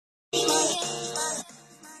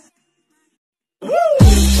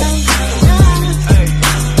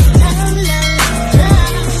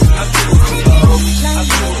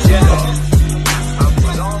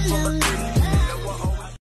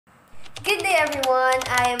everyone,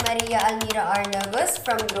 I am Maria Almira Arnagos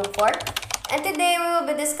from Group 4, and today we will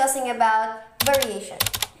be discussing about variation.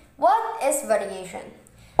 What is variation?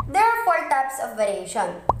 There are 4 types of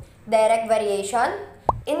variation: direct variation,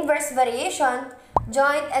 inverse variation,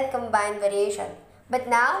 joint and combined variation. But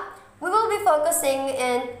now, we will be focusing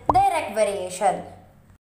in direct variation.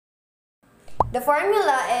 The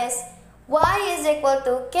formula is y is equal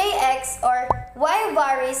to kx, or y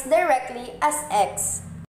varies directly as x.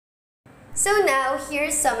 So now,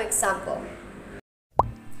 here's some example.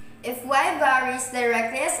 If y varies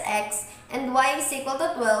directly as x and y is equal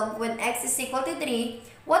to 12 when x is equal to 3,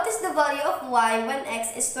 what is the value of y when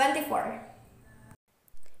x is 24?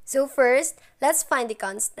 So first, let's find the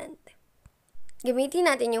constant. Gamitin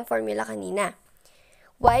natin yung formula kanina.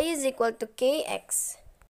 Y is equal to kx.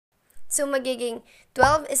 So magiging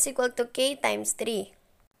 12 is equal to k times 3.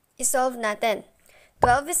 I-solve natin.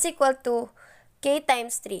 12 is equal to k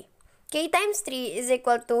times 3. K times 3 is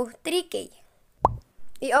equal to 3k.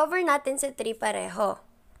 I-over natin sa 3 pareho.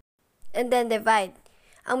 And then divide.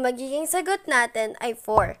 Ang magiging sagot natin ay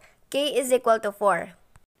 4. K is equal to 4.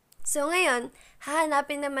 So ngayon,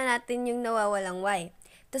 hahanapin naman natin yung nawawalang y.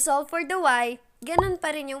 To solve for the y, ganun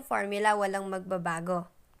pa rin yung formula, walang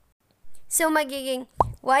magbabago. So magiging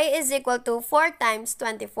y is equal to 4 times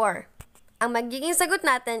 24. Ang magiging sagot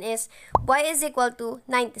natin is y is equal to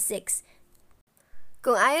 96.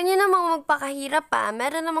 Kung ayaw nyo namang magpakahirap pa,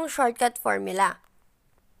 meron namang shortcut formula.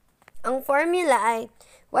 Ang formula ay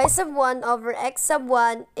y sub 1 over x sub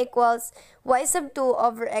 1 equals y sub 2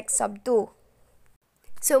 over x sub 2.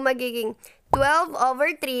 So magiging 12 over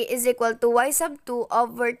 3 is equal to y sub 2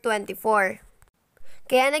 over 24.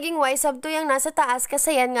 Kaya naging y sub 2 yung nasa taas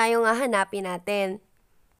kasi yan nga yung hahanapin natin.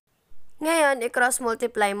 Ngayon, i-cross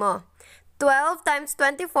multiply mo. 12 times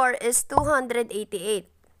 24 is 288.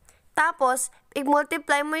 Tapos,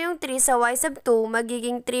 i-multiply mo yung 3 sa y sub 2,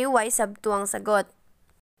 magiging 3y sub 2 ang sagot.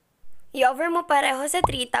 I-over mo pareho sa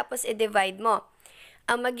 3, tapos i-divide mo.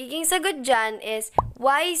 Ang magiging sagot dyan is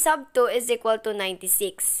y sub 2 is equal to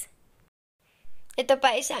 96. Ito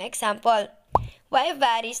pa isang example. Y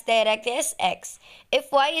varies directly as x. If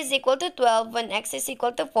y is equal to 12 when x is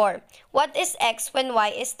equal to 4, what is x when y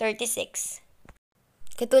is 36?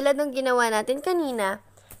 Katulad ng ginawa natin kanina,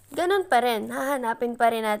 ganun pa rin, hahanapin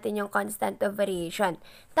pa rin natin yung constant of variation.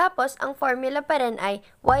 Tapos, ang formula pa rin ay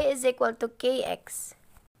y is equal to kx.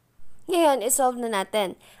 Ngayon, isolve na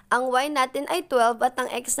natin. Ang y natin ay 12 at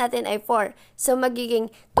ang x natin ay 4. So,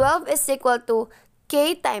 magiging 12 is equal to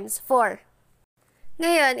k times 4.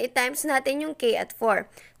 Ngayon, i-times natin yung k at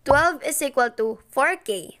 4. 12 is equal to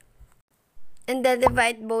 4k. And then,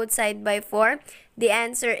 divide both side by 4. The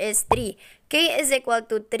answer is 3. K is equal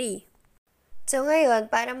to 3. So ngayon,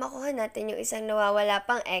 para makuha natin yung isang nawawala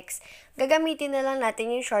pang x, gagamitin na lang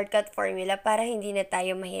natin yung shortcut formula para hindi na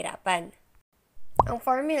tayo mahirapan. Ang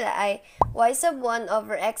formula ay y sub 1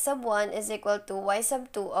 over x sub 1 is equal to y sub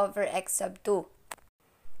 2 over x sub 2.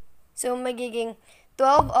 So magiging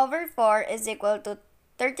 12 over 4 is equal to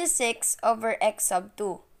 36 over x sub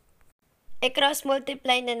 2. I-cross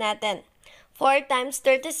multiply na natin. 4 times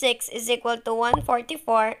 36 is equal to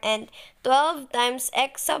 144, and 12 times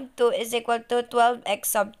x sub 2 is equal to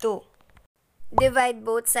 12x sub 2. Divide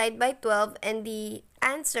both side by 12 and the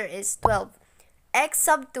answer is 12. X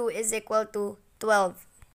sub 2 is equal to 12.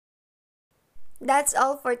 That's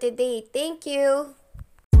all for today. Thank you!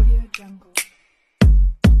 Audio Jungle.